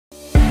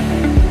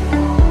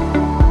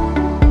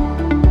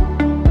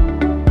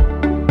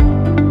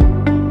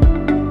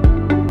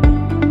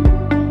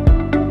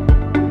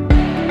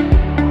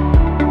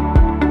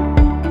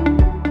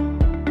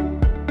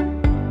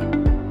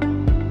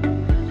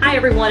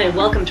everyone, and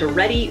welcome to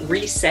Ready,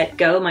 Reset,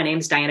 Go. My name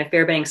is Diana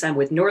Fairbanks. I'm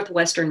with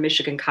Northwestern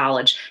Michigan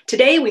College.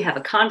 Today, we have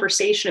a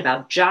conversation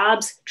about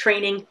jobs,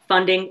 training,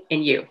 funding,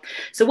 and you.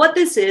 So what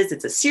this is,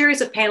 it's a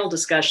series of panel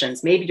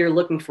discussions. Maybe you're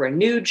looking for a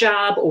new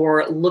job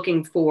or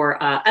looking for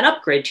an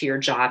upgrade to your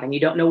job and you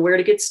don't know where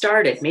to get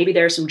started. Maybe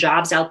there are some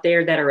jobs out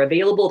there that are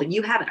available that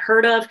you haven't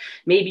heard of.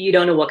 Maybe you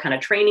don't know what kind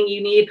of training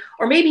you need,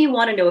 or maybe you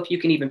want to know if you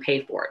can even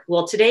pay for it.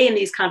 Well, today in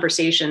these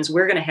conversations,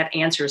 we're going to have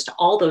answers to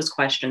all those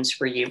questions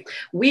for you.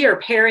 We are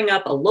pairing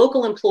up a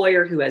local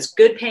employer who has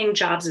good paying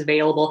jobs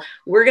available.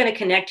 We're going to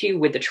connect you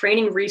with the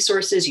training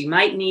resources you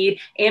might need,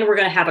 and we're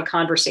going to have a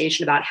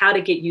conversation about how to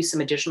get you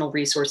some additional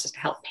resources to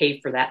help pay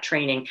for that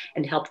training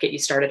and help get you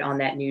started on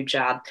that new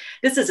job.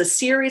 This is a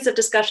series of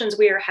discussions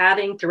we are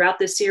having throughout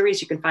this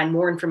series. You can find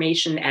more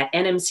information at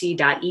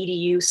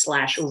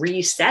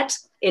nmc.edu/reset.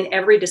 In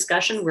every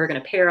discussion, we're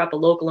going to pair up a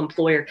local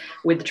employer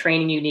with the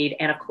training you need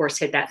and, of course,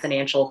 hit that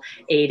financial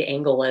aid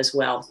angle as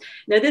well.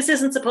 Now, this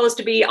isn't supposed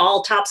to be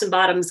all tops and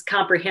bottoms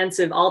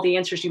comprehensive, all the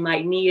answers you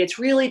might need. It's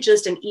really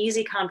just an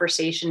easy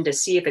conversation to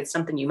see if it's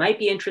something you might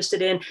be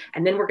interested in,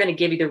 and then we're going to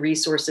give you the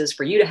resources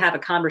for you to have a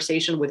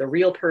conversation with a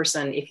real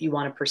person if you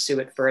want to pursue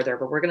it further.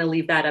 But we're going to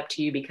leave that up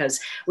to you because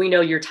we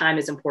know your time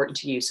is important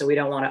to you, so we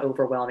don't want to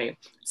overwhelm you.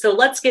 So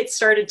let's get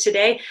started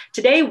today.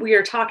 Today, we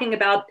are talking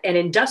about an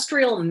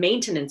industrial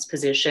maintenance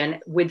position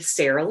with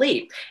Sara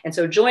Lee. And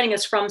so joining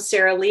us from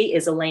Sara Lee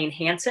is Elaine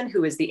Hansen,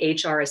 who is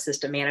the HR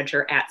Assistant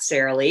Manager at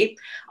Sara Lee.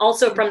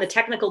 Also from the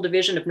Technical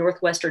Division of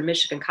Northwestern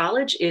Michigan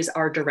College is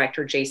our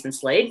Director, Jason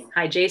Slade.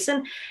 Hi,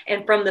 Jason.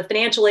 And from the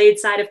financial aid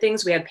side of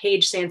things, we have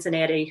Paige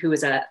Sansonetti, who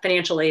is a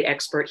financial aid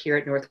expert here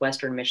at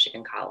Northwestern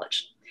Michigan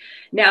College.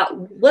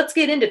 Now, let's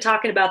get into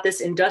talking about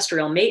this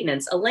industrial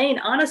maintenance. Elaine,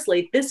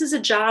 honestly, this is a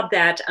job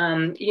that,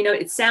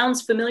 it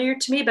sounds familiar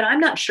to me, but I'm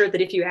not sure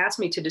that if you asked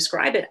me to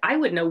describe it, I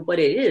would know what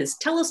it is.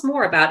 Tell us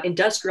more about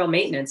industrial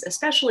maintenance,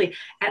 especially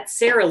at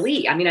Sara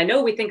Lee. I mean, I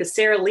know we think of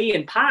Sara Lee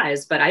and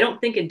pies, but I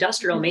don't think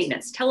industrial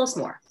maintenance. Tell us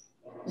more.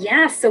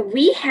 Yeah, so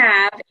we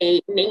have a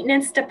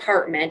maintenance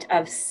department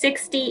of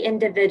 60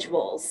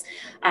 individuals,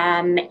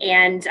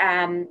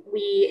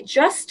 we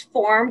just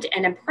formed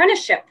an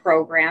apprenticeship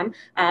program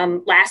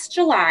last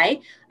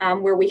July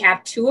where we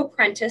have 2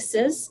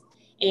 apprentices.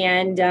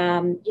 And,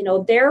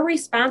 their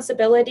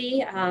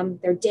responsibility,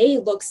 their day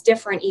looks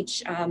different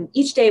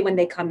each day when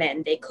they come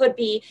in. They could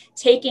be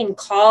taking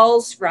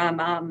calls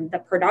from the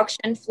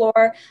production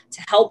floor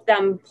to help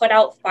them put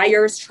out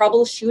fires,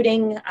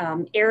 troubleshooting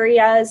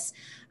areas.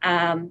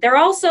 They're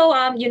also,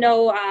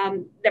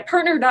 they're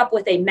partnered up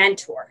with a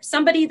mentor,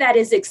 somebody that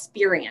is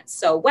experienced.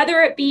 So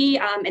whether it be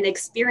an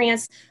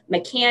experienced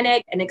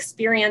mechanic, an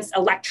experienced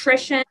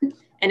electrician,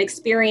 an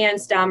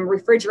experienced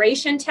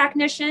refrigeration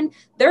technician,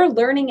 they're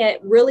learning it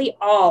really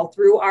all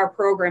through our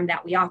program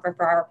that we offer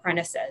for our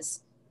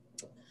apprentices.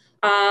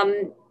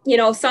 Some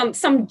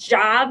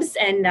jobs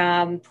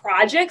and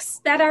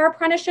projects that our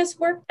apprentices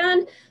worked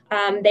on,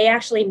 they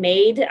actually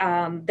made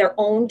their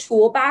own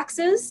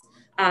toolboxes.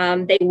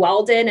 They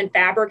welded and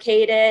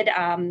fabricated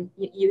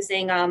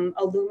using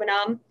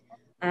aluminum.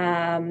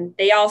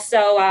 They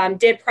also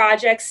did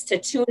projects to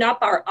tune up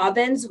our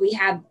ovens. We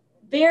have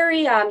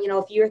very,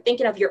 if you're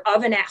thinking of your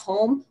oven at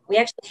home, we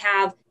actually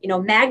have,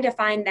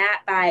 magnifying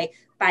that by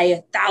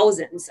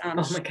thousands. Oh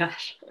my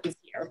gosh.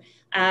 Here.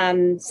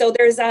 So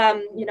there's,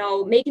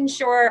 making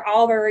sure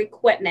all of our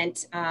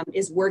equipment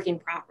is working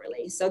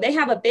properly. So they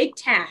have a big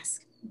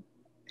task.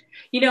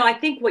 I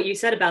think what you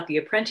said about the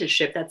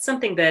apprenticeship, that's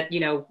something that,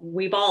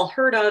 we've all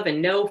heard of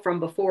and know from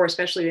before,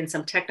 especially in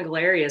some technical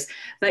areas.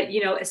 But,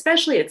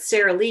 especially at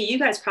Sara Lee, you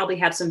guys probably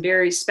have some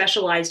very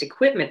specialized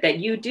equipment that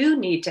you do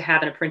need to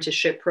have an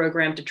apprenticeship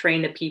program to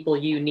train the people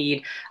you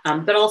need,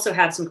 but also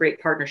have some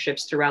great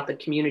partnerships throughout the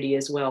community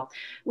as well.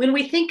 When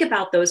we think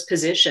about those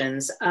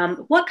positions,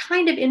 what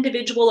kind of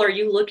individual are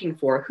you looking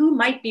for? Who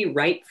might be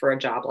right for a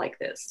job like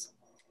this?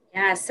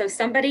 Yeah, so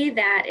somebody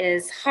that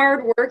is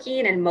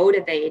hardworking and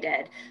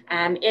motivated.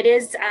 It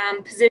is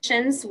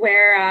positions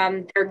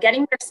where they're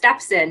getting their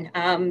steps in.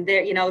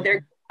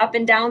 They're up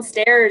and down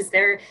stairs.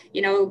 They're,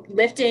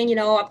 lifting,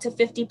 up to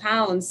 50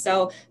 pounds.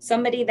 So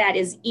somebody that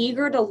is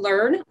eager to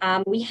learn.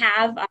 We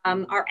have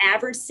our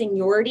average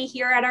seniority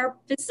here at our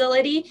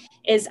facility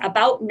is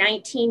about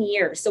 19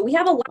 years. So we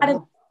have a lot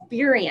of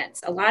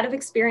a lot of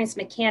experienced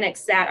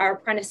mechanics that our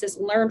apprentices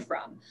learn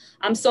from.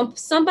 So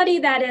somebody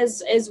that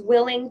is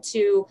willing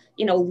to,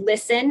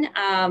 listen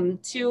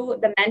to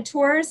the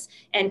mentors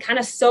and kind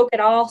of soak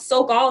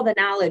all the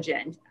knowledge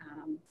in.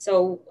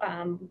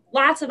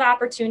 Lots of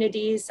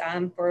opportunities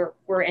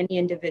for any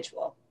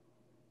individual.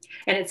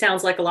 And it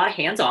sounds like a lot of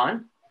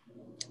hands-on.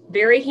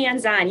 Very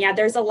hands-on. Yeah,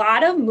 there's a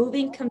lot of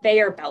moving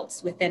conveyor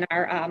belts within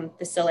our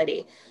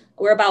facility.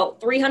 We're about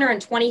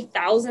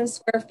 320,000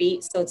 square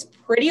feet, so it's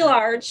pretty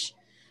large.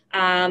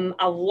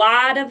 A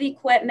lot of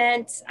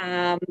equipment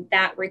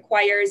that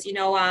requires,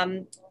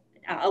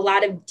 a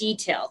lot of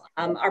detail.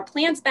 Our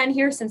plant's been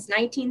here since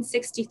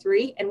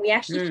 1963, and we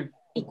actually have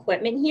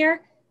equipment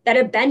here that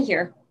have been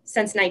here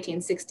since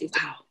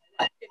 1963. Wow.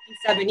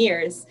 57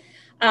 years.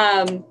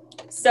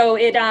 So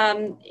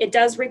it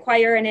does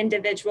require an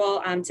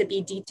individual to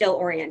be detail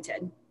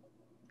oriented.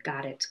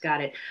 Got it.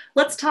 Got it.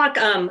 Let's talk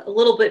a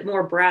little bit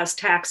more brass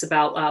tacks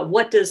about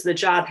what does the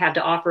job have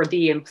to offer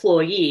the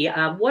employee?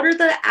 What are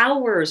the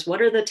hours?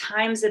 What are the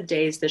times of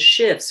days, the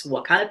shifts?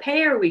 What kind of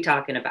pay are we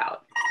talking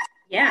about?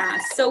 Yeah,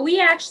 so we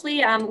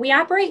actually we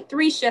operate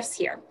 3 shifts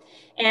here,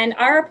 and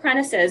our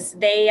apprentices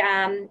they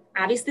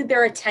obviously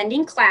they're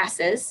attending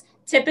classes,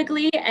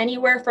 typically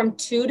anywhere from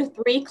 2 to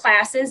 3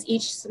 classes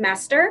each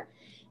semester,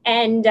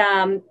 and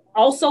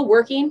also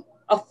working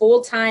a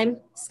full-time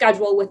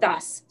schedule with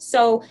us.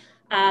 So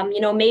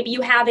maybe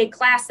you have a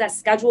class that's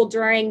scheduled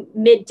during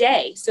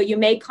midday, so you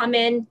may come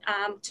in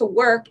to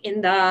work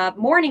in the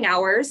morning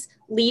hours,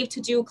 leave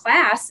to do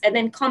class, and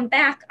then come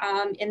back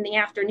in the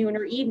afternoon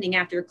or evening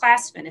after your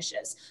class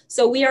finishes.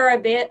 So we are a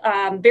bit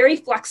very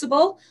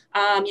flexible,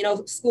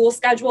 school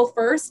schedule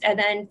first and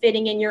then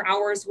fitting in your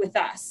hours with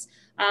us.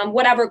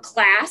 Whatever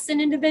class an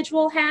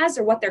individual has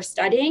or what they're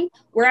studying,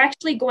 we're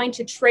actually going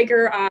to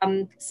trigger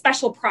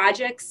special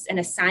projects and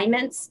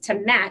assignments to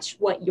match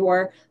what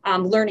your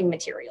learning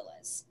material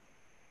is.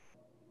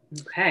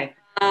 Okay.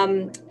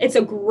 It's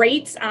a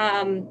great,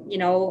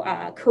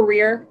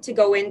 career to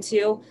go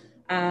into.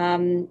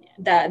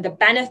 The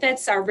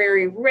benefits are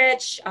very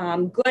rich,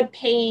 good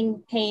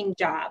paying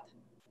job.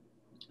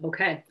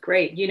 Okay,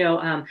 great.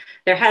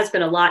 There has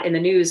been a lot in the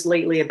news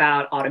lately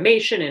about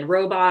automation and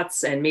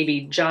robots and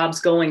maybe jobs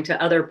going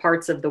to other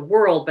parts of the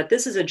world, but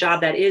this is a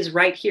job that is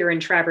right here in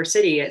Traverse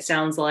City. It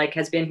sounds like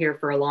has been here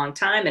for a long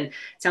time, and it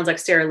sounds like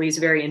Sara Lee's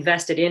very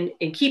invested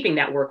in keeping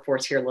that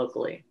workforce here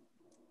locally.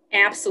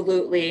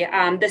 Absolutely.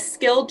 The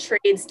skilled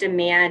trades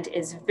demand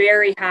is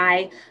very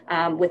high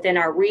within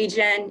our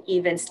region,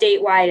 even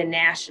statewide and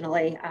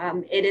nationally.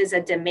 It is a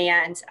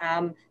demand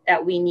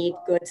that we need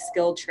good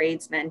skilled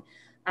tradesmen.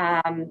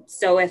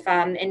 So if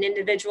an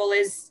individual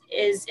is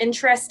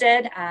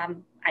interested,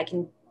 I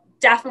can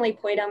definitely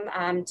point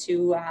them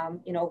to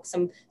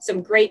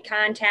some great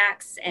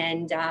contacts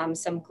and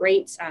some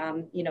great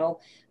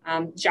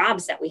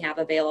jobs that we have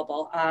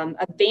available.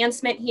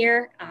 Advancement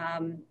here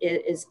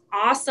is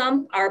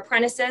awesome. Our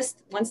apprentices,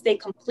 once they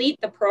complete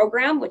the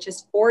program, which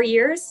is 4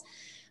 years,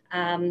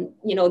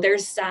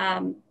 there's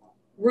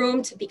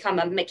room to become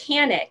a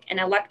mechanic, an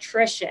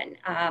electrician,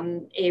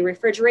 a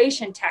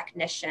refrigeration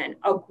technician,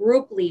 a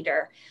group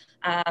leader.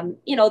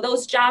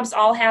 Those jobs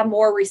all have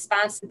more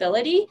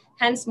responsibility,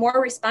 hence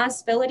more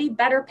responsibility,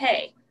 better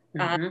pay.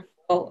 Mm-hmm.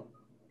 So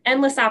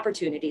endless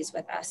opportunities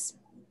with us.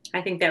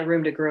 I think that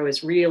room to grow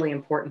is really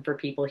important for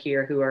people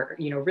here who are,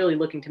 really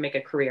looking to make a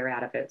career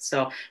out of it.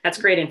 So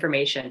that's great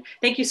information.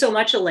 Thank you so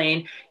much,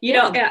 Elaine.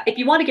 If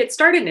you want to get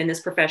started in this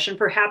profession,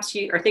 perhaps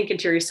you are thinking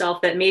to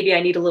yourself that maybe I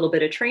need a little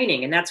bit of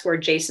training. And that's where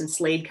Jason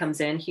Slade comes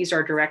in. He's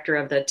our director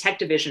of the tech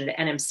division at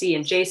NMC.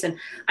 And Jason,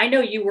 I know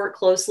you work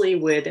closely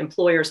with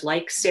employers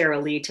like Sara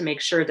Lee to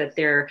make sure that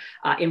their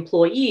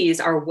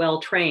employees are well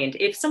trained.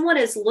 If someone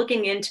is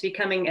looking into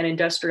becoming an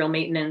industrial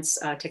maintenance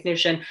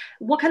technician,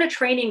 what kind of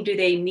training do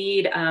they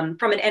need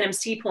from an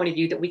NMC point of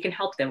view that we can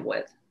help them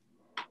with?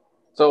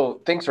 So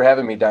thanks for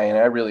having me, Diana.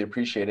 I really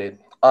appreciate it.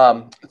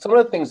 Some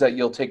of the things that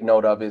you'll take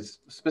note of is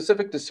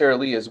specific to Sara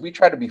Lee is we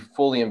try to be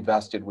fully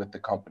invested with the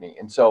company.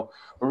 And so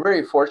we're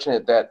very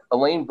fortunate that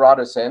Elaine brought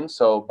us in.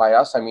 So by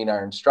us, I mean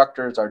our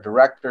instructors, our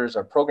directors,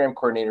 our program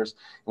coordinators,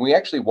 and we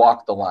actually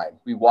walked the line.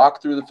 We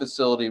walked through the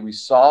facility. We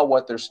saw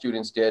what their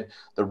students did.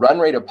 The run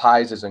rate of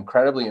pies is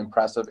incredibly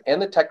impressive.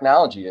 And the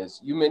technology is.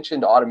 You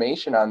mentioned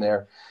automation on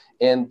there.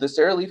 And the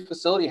Sara Lee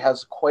facility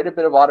has quite a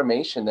bit of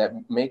automation that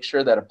makes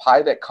sure that a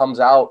pie that comes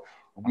out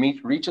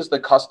reaches the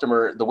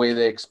customer the way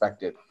they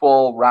expect it,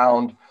 full,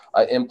 round,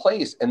 in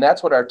place. And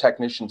that's what our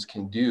technicians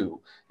can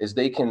do, is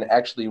they can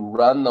actually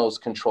run those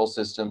control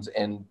systems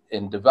and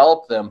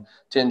develop them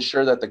to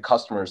ensure that the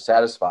customer is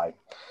satisfied.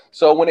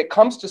 So when it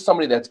comes to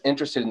somebody that's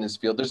interested in this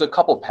field, there's a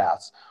couple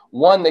paths.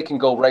 One, they can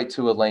go right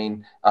to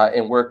Elaine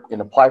and work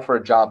and apply for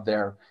a job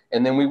there.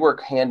 And then we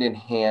work hand in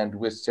hand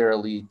with Sara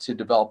Lee to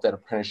develop that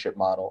apprenticeship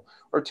model.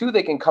 Or two,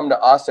 they can come to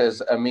us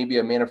as maybe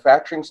a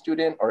manufacturing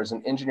student or as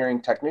an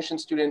engineering technician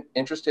student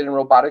interested in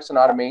robotics and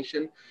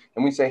automation.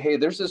 And we say, hey,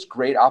 there's this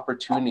great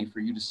opportunity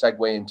for you to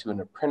segue into an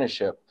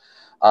apprenticeship.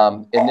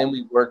 And then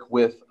we work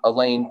with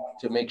Elaine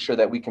to make sure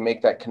that we can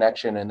make that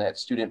connection and that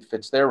student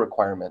fits their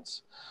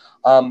requirements.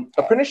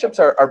 Apprenticeships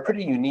are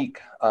pretty unique,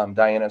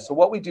 Diana. So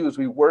what we do is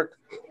we work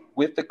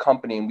with the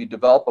company and we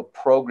develop a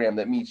program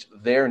that meets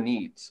their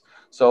needs.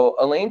 So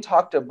Elaine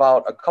talked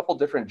about a couple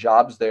different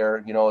jobs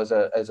there, as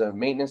a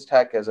maintenance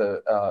tech, as a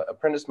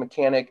apprentice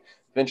mechanic,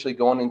 eventually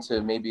going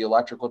into maybe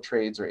electrical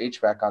trades or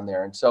HVAC on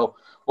there. And so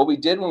what we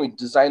did when we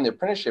designed the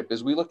apprenticeship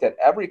is we looked at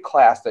every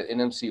class that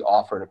NMC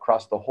offered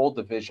across the whole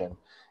division.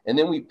 And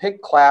then we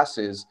picked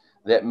classes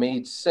that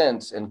made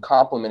sense and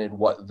complemented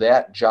what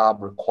that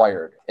job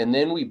required. And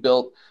then we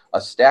built a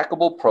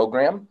stackable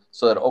program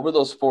so that over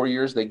those 4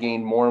 years, they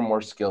gain more and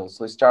more skills.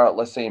 So they start out,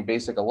 let's say, in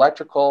basic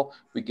electrical,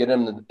 we get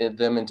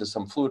them into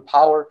some fluid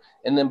power.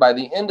 And then by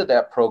the end of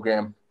that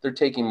program, they're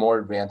taking more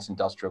advanced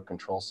industrial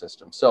control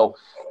systems. So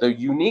the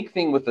unique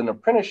thing with an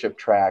apprenticeship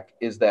track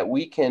is that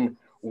we can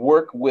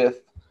work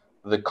with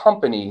the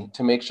company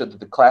to make sure that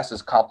the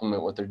classes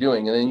complement what they're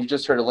doing. And then you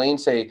just heard Elaine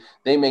say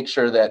they make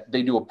sure that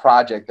they do a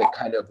project that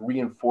kind of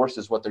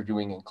reinforces what they're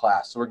doing in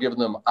class. So we're giving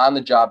them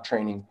on-the-job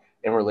training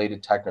and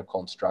related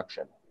technical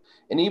instruction.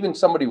 And even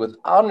somebody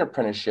without an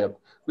apprenticeship,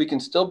 we can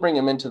still bring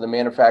them into the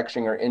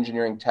manufacturing or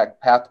engineering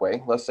tech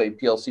pathway, let's say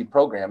PLC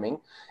programming,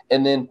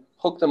 and then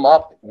hook them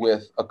up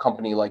with a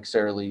company like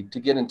Sara Lee to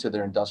get into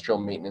their industrial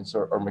maintenance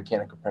or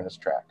mechanic apprentice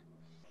track.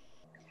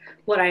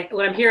 What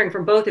I'm hearing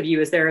from both of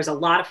you is there is a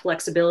lot of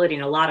flexibility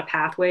and a lot of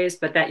pathways,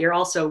 but that you're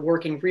also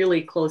working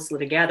really closely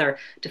together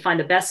to find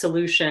the best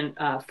solution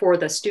for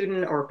the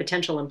student or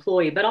potential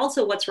employee, but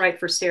also what's right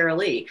for Sara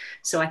Lee.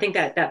 So I think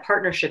that that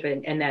partnership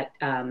and that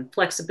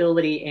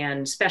flexibility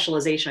and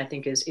specialization, I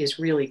think, is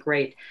really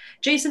great.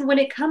 Jason, when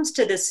it comes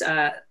to this,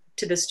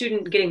 to the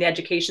student getting the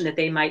education that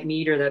they might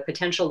need or the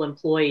potential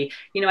employee,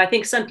 you know, I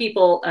think some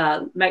people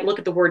might look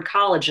at the word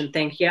college and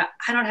think, yeah,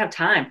 I don't have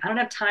time. I don't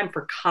have time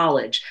for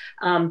college.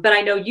 But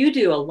I know you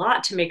do a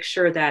lot to make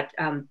sure that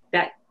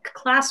that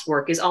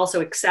classwork is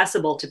also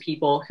accessible to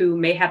people who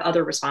may have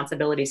other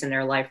responsibilities in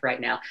their life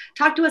right now.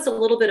 Talk to us a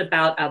little bit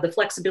about the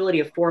flexibility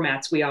of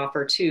formats we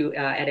offer too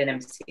at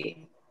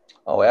NMC.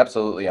 Oh,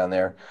 absolutely on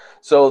there.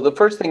 So the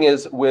first thing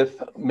is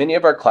with many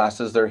of our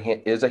classes, there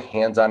is a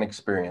hands-on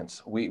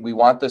experience. We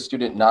want the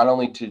student not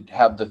only to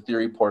have the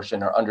theory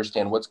portion or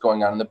understand what's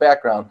going on in the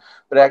background,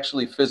 but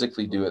actually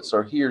physically do it.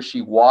 So he or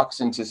she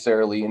walks into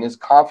Sara Lee and is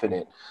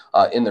confident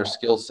in their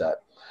skill set.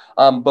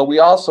 But we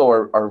also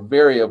are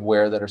very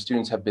aware that our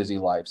students have busy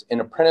lives, and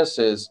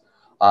apprentices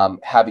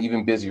have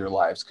even busier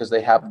lives because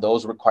they have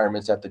those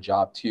requirements at the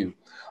job too.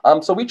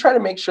 So we try to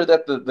make sure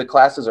that the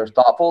classes are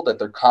thoughtful, that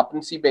they're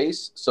competency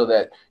based, so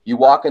that you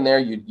walk in there,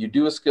 you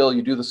do a skill,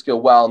 you do the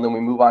skill well, and then we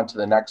move on to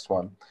the next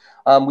one.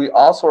 We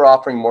also are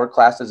offering more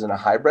classes in a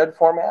hybrid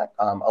format,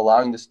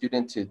 allowing the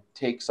student to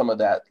take some of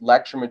that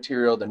lecture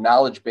material, the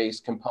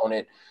knowledge-based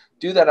component,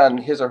 do that on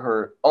his or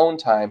her own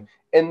time,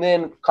 and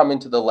then come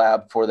into the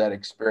lab for that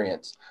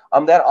experience.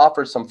 That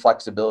offers some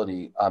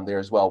flexibility there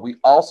as well. We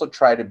also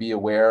try to be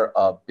aware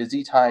of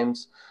busy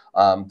times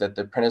that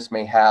the apprentice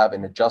may have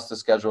and adjust the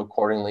schedule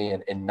accordingly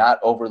and not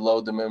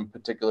overload them in a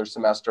particular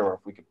semester, or if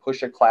we could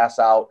push a class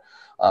out,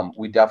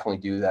 we definitely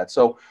do that.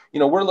 So, you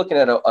know, we're looking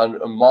at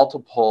a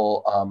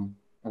multiple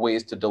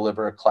ways to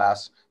deliver a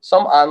class,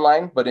 some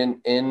online, but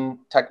in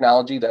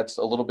technology, that's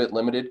a little bit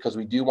limited because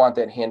we do want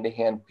that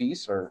hand-to-hand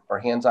piece or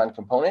hands-on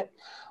component.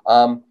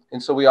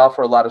 And so we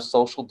offer a lot of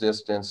social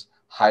distance,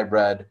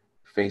 hybrid,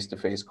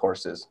 face-to-face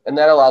courses, and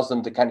that allows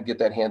them to kind of get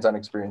that hands-on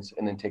experience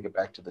and then take it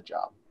back to the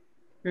job.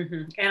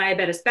 Mm-hmm. And I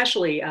bet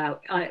especially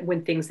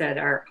when things that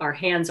are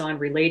hands-on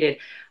related,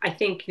 I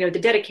think, you know, the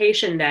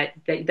dedication that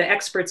the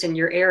experts in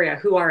your area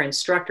who are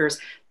instructors,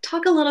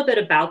 talk a little bit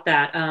about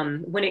that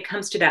when it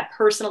comes to that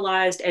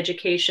personalized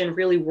education,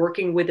 really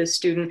working with a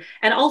student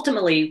and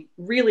ultimately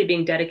really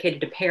being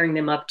dedicated to pairing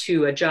them up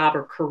to a job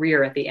or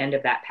career at the end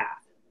of that path.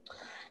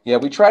 Yeah,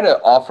 we try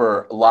to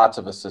offer lots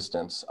of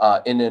assistance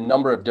in a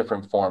number of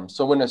different forms.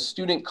 So when a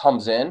student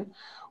comes in,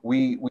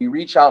 we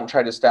reach out and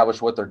try to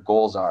establish what their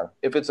goals are.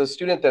 If it's a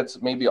student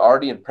that's maybe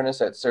already an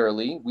apprentice at Sara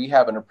Lee, we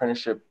have an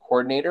apprenticeship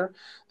coordinator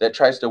that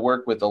tries to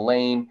work with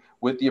Elaine,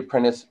 with the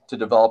apprentice to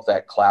develop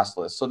that class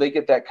list. So they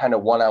get that kind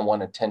of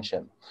one-on-one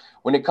attention.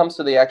 When it comes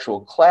to the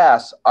actual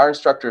class, our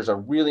instructors are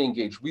really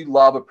engaged. We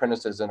love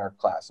apprentices in our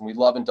class, and we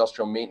love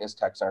industrial maintenance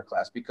techs in our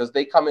class because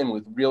they come in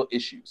with real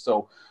issues.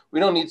 So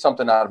we don't need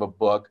something out of a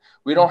book.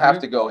 We don't have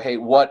to go, hey,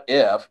 what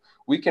if?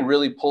 We can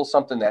really pull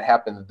something that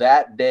happened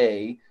that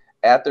day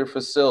at their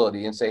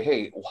facility and say,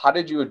 hey, how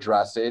did you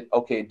address it?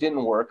 Okay, it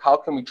didn't work. How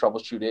can we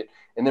troubleshoot it?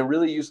 And then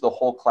really use the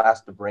whole class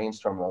to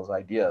brainstorm those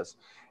ideas.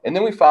 And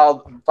then we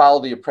follow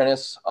the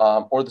apprentice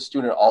or the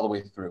student all the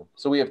way through.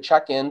 So we have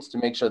check-ins to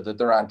make sure that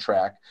they're on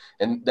track.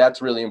 And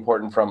that's really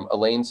important from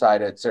Elaine's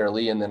side at Sara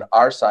Lee, and then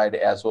our side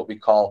as what we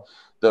call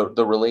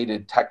the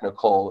related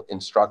technical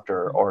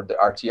instructor or the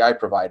RTI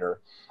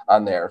provider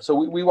on there. So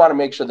we want to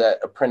make sure that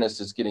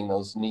apprentice is getting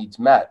those needs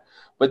met.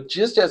 But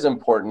just as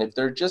important, if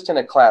they're just in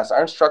a class,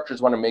 our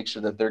instructors want to make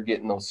sure that they're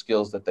getting those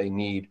skills that they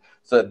need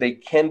so that they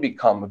can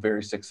become a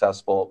very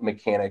successful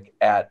mechanic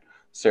at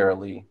Sara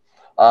Lee.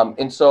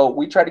 And so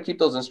we try to keep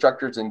those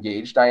instructors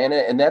engaged, Diana,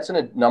 and that's in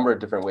a number of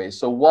different ways.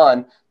 So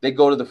one, they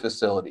go to the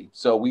facility.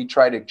 So we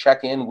try to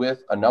check in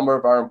with a number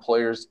of our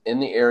employers in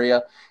the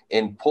area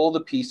and pull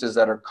the pieces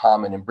that are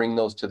common and bring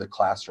those to the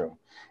classroom.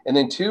 And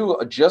then two,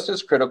 just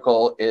as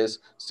critical is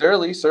Sara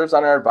Lee serves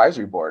on our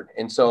advisory board.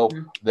 And so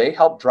they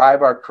help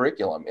drive our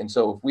curriculum. And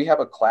so if we have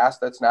a class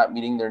that's not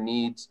meeting their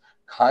needs,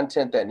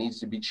 content that needs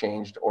to be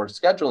changed, or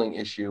scheduling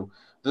issue,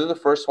 they're the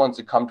first ones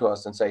to come to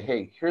us and say,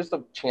 hey, here's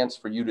the chance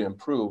for you to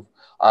improve.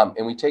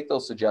 And we take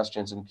those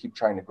suggestions and keep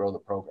trying to grow the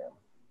program.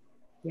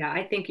 Yeah,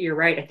 I think you're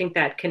right. I think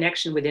that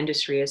connection with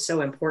industry is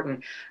so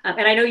important.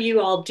 And I know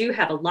you all do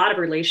have a lot of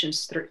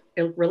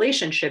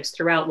relationships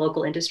throughout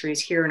local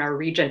industries here in our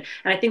region.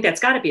 And I think that's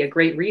got to be a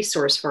great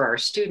resource for our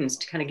students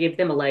to kind of give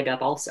them a leg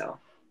up also.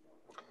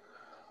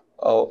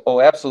 Oh,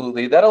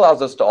 absolutely. That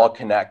allows us to all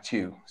connect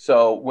too.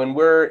 So when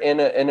we're in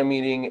a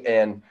meeting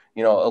and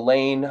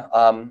Elaine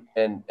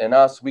and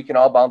us, we can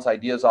all bounce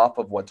ideas off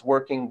of what's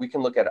working. We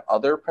can look at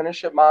other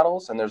apprenticeship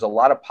models, and there's a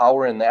lot of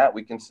power in that.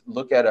 We can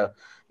look at a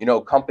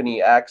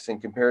company X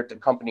and compare it to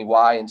company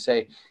Y and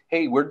say,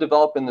 hey, we're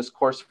developing this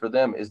course for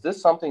them. Is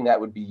this something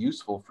that would be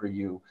useful for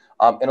you?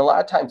 And a lot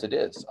of times it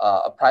is.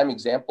 A prime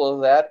example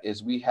of that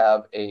is we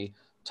have a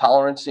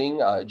tolerancing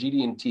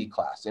GD&T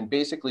class. And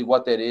basically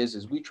what that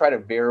is we try to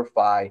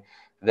verify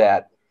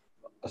that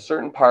a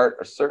certain part,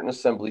 a certain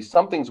assembly,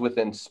 something's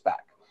within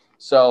spec.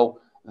 So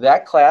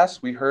that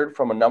class, we heard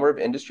from a number of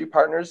industry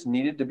partners,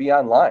 needed to be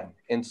online.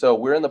 And so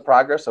we're in the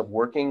progress of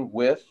working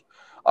with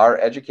our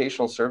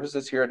educational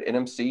services here at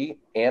NMC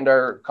and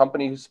our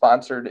company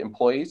sponsored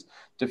employees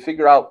to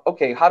figure out,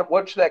 okay,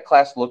 what should that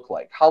class look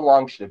like? How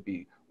long should it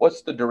be?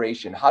 What's the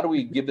duration? How do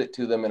we give it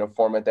to them in a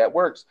format that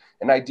works?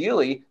 And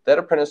ideally, that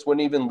apprentice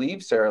wouldn't even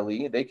leave Sara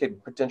Lee. They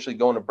could potentially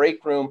go in a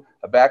break room,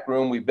 a back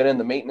room. We've been in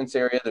the maintenance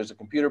area. There's a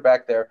computer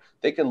back there.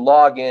 They can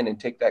log in and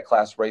take that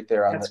class right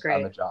there on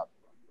the job.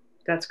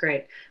 That's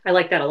great. I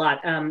like that a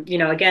lot.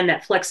 Again,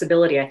 that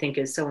flexibility I think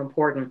is so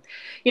important.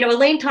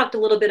 Elaine talked a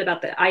little bit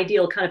about the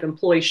ideal kind of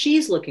employee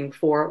she's looking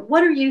for.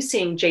 What are you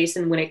seeing,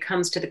 Jason, when it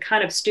comes to the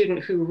kind of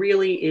student who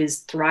really is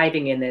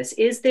thriving in this?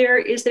 Is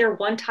there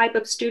one type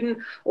of student,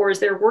 or is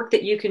there work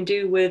that you can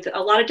do with a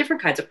lot of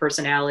different kinds of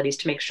personalities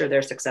to make sure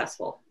they're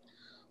successful?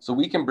 So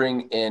we can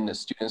bring in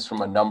students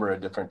from a number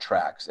of different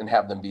tracks and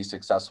have them be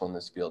successful in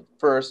this field.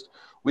 First,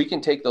 we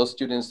can take those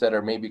students that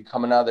are maybe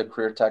coming out of the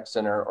Career Tech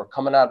Center or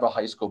coming out of a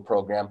high school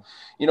program,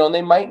 and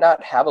they might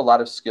not have a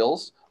lot of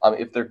skills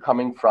if they're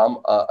coming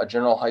from a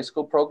general high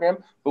school program,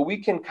 but we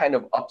can kind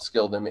of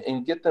upskill them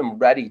and get them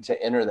ready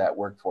to enter that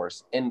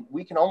workforce. And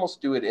we can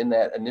almost do it in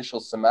that initial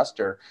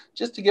semester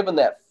just to give them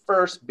that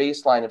first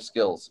baseline of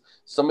skills.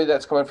 Somebody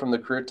that's coming from the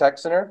Career Tech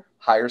Center,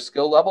 higher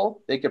skill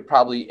level, they could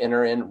probably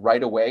enter in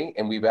right away.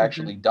 And we've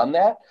actually done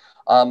that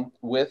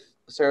with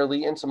Sara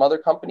Lee and some other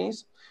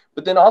companies.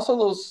 But then also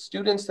those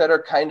students that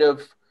are kind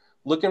of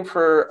looking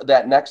for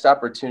that next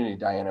opportunity,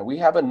 Diana. We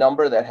have a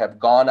number that have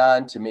gone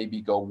on to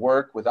maybe go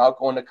work without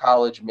going to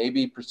college,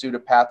 maybe pursued a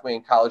pathway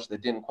in college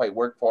that didn't quite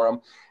work for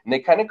them. And they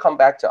kind of come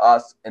back to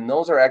us. And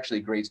those are actually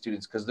great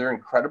students because they're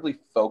incredibly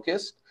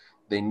focused.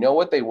 They know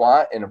what they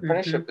want, and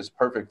apprenticeship is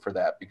perfect for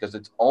that because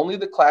it's only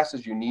the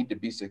classes you need to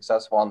be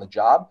successful on the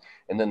job,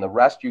 and then the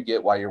rest you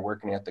get while you're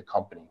working at the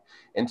company.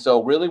 And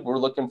so really we're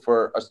looking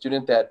for a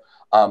student that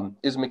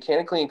is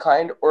mechanically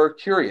inclined or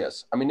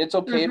curious. I mean, it's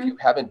okay if you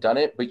haven't done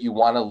it, but you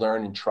want to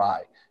learn and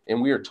try.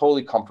 And we are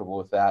totally comfortable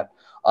with that.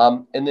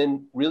 And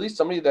then really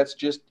somebody that's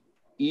just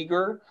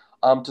eager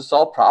to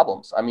solve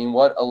problems. I mean,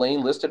 what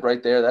Elaine listed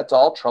right there, that's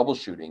all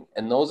troubleshooting.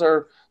 And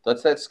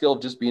that's that skill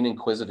of just being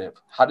inquisitive.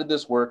 How did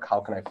this work?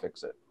 How can I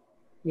fix it?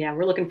 Yeah,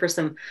 we're looking for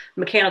some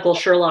mechanical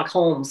Sherlock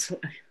Holmes.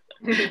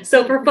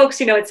 So for folks,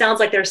 it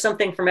sounds like there's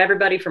something from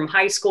everybody from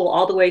high school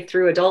all the way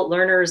through adult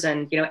learners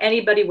and,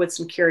 anybody with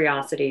some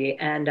curiosity.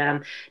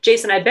 And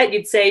Jason, I bet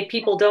you'd say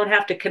people don't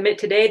have to commit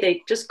today.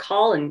 They just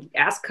call and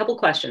ask a couple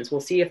questions. We'll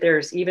see if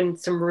there's even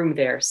some room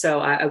there. So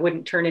I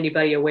wouldn't turn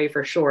anybody away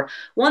for sure.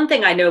 One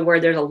thing I know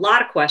where there's a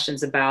lot of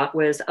questions about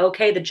was,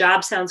 okay, the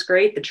job sounds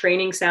great. The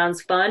training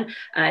sounds fun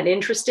and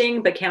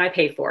interesting, but can I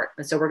pay for it?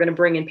 And so we're going to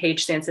bring in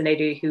Paige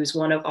Sansonetti, who's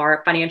one of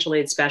our financial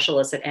aid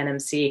specialists at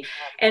NMC.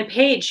 And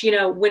Paige,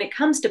 when it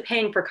comes to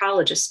paying for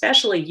college,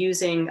 especially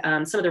using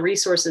some of the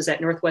resources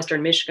at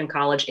Northwestern Michigan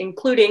College,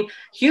 including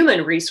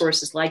human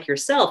resources like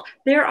yourself,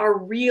 there are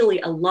really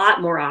a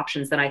lot more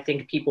options than I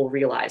think people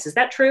realize. Is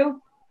that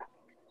true?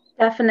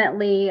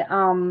 Definitely.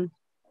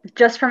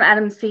 Just from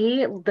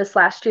NMC, this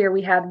last year,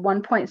 we had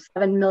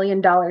 $1.7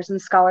 million in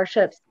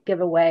scholarships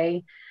give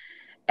away.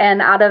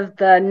 And out of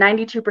the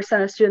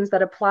 92% of students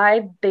that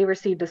applied, they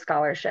received a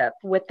scholarship,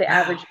 with the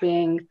average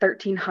being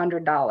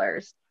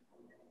 $1,300.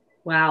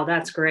 Wow,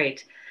 that's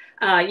great.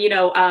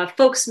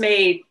 Folks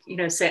may,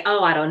 say,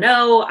 oh, I don't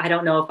know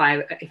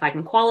if I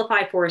can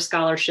qualify for a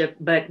scholarship.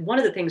 But one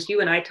of the things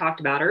you and I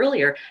talked about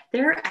earlier,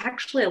 there are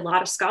actually a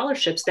lot of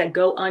scholarships that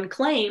go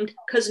unclaimed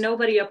because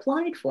nobody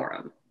applied for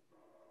them.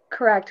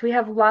 Correct. We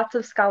have lots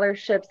of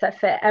scholarships that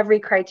fit every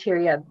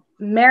criteria: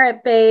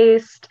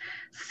 merit-based,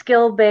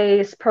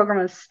 skill-based, program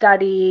of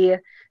study,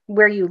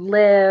 where you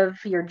live,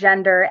 your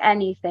gender,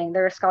 anything.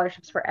 There are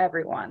scholarships for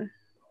everyone.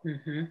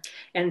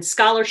 And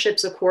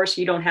scholarships, of course,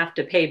 you don't have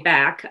to pay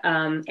back.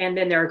 And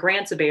then there are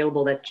grants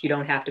available that you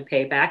don't have to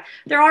pay back.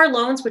 There are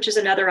loans, which is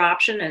another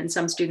option, and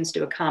some students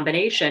do a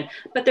combination.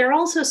 But there are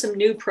also some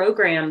new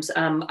programs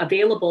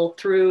available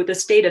through the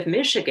state of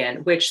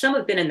Michigan, which some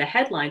have been in the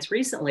headlines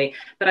recently.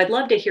 But I'd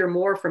love to hear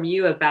more from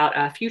you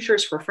about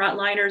Futures for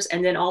Frontliners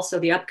and then also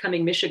the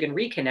upcoming Michigan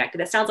Reconnect.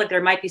 That sounds like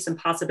there might be some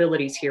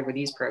possibilities here with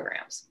these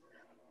programs.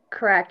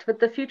 Correct. With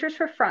the Futures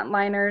for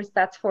Frontliners,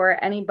 that's for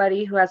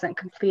anybody who hasn't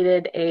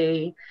completed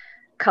a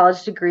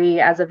college degree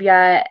as of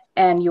yet,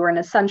 and you're an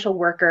essential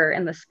worker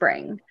in the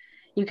spring.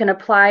 You can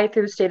apply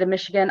through the state of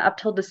Michigan up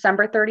till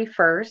December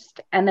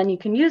 31st, and then you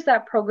can use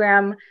that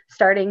program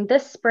starting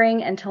this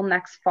spring until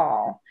next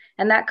fall.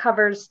 and that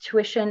covers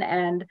tuition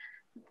and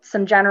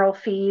some general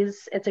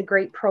fees. It's a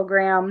great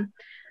program.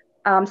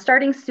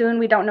 Starting soon,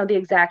 we don't know the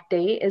exact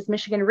date, is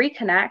Michigan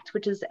Reconnect,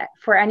 which is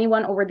for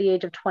anyone over the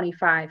age of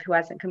 25 who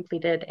hasn't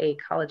completed a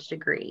college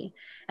degree.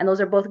 And those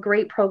are both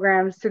great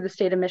programs through the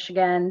state of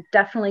Michigan.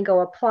 Definitely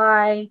go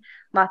apply.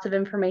 Lots of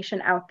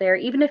information out there.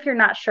 Even if you're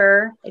not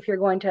sure if you're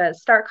going to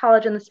start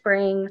college in the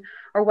spring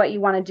or what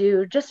you want to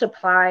do, just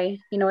apply.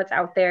 You know, it's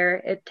out there.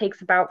 It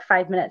takes about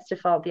 5 minutes to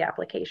fill out the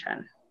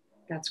application.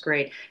 That's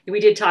great. We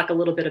did talk a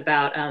little bit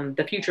about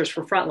the futures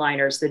for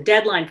frontliners. The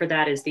deadline for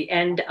that is the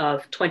end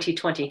of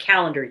 2020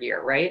 calendar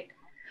year, right?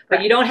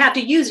 But you don't have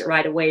to use it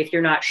right away if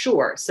you're not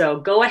sure. So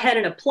go ahead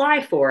and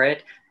apply for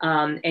it.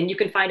 And you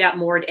can find out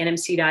more at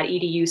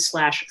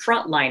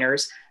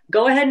nmc.edu/frontliners.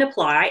 Go ahead and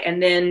apply.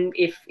 And then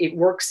if it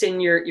works in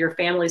your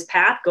family's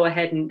path, go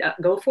ahead and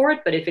go for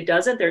it. But if it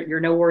doesn't, you're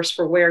no worse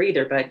for wear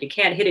either. But you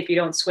can't hit if you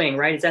don't swing,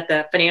 right? Is that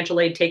the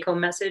financial aid take-home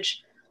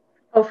message?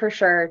 Oh, for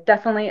sure.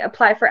 Definitely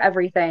apply for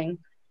everything.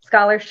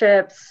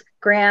 Scholarships,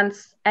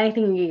 grants,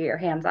 anything you get your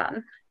hands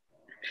on.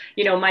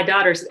 You know, my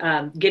daughter's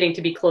getting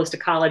to be close to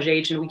college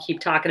age, and we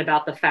keep talking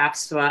about the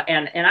FAFSA.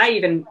 And I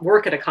even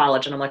work at a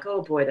college, and I'm like,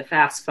 oh boy, the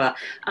FAFSA.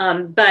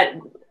 But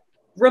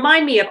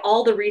remind me of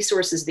all the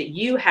resources that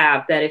you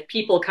have, that if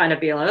people kind of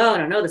be like, oh, I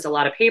don't know, there's a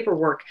lot of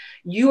paperwork,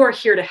 you are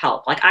here to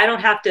help. Like, I don't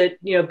have to,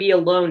 be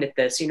alone at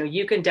this.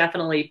 You can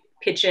definitely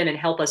pitch in and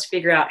help us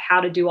figure out how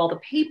to do all the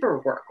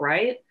paperwork,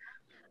 right?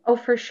 Oh,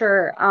 for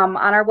sure. On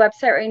our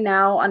website right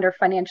now, under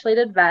financial aid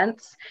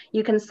events,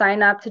 you can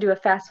sign up to do a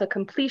FAFSA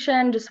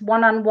completion, just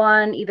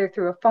one-on-one, either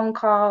through a phone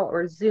call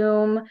or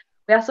Zoom.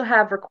 We also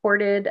have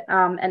recorded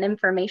an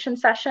information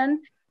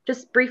session,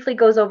 just briefly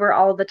goes over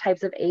all of the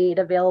types of aid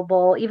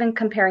available, even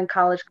comparing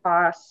college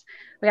costs.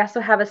 We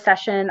also have a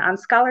session on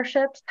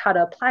scholarships, how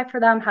to apply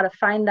for them, how to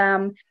find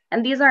them.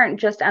 And these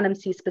aren't just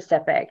NMC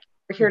specific.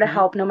 We're here to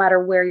help no matter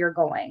where you're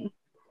going.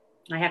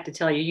 I have to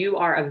tell you, you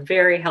are a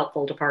very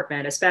helpful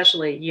department,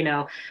 especially,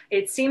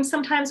 it seems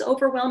sometimes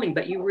overwhelming,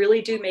 but you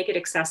really do make it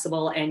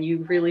accessible, and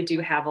you really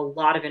do have a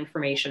lot of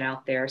information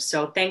out there.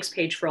 So thanks,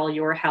 Paige, for all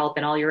your help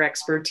and all your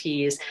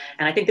expertise.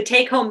 And I think the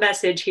take home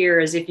message here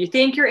is, if you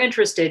think you're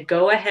interested,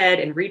 go ahead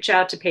and reach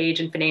out to Paige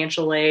and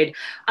financial aid.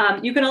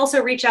 You can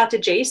also reach out to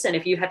Jason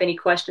if you have any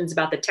questions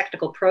about the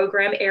technical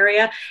program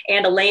area,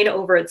 and Elaine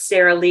over at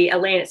Sara Lee.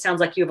 Elaine, it sounds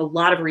like you have a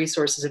lot of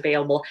resources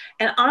available.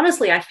 And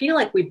honestly, I feel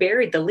like we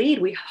buried the lead.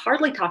 We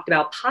hardly talked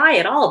about pie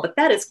at all, but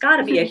that has got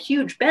to be a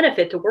huge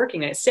benefit to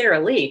working at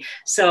Sara Lee.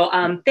 So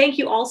thank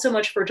you all so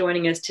much for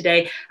joining us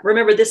today.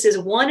 Remember, this is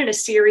one in a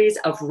series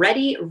of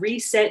Ready,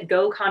 Reset,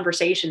 Go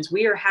conversations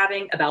we are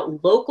having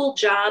about local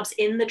jobs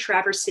in the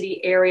Traverse City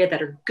area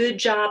that are good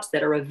jobs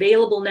that are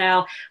available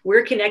now.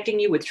 We're connecting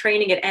you with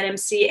training at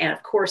NMC, and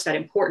of course, that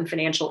important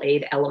financial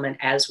aid element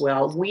as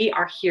well. We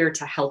are here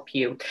to help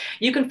you.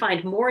 You can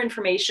find more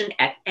information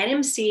at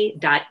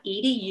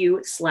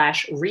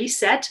nmc.edu/reset,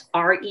 RESET,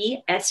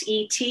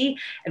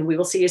 and we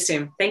will see you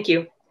soon. Thank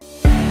you.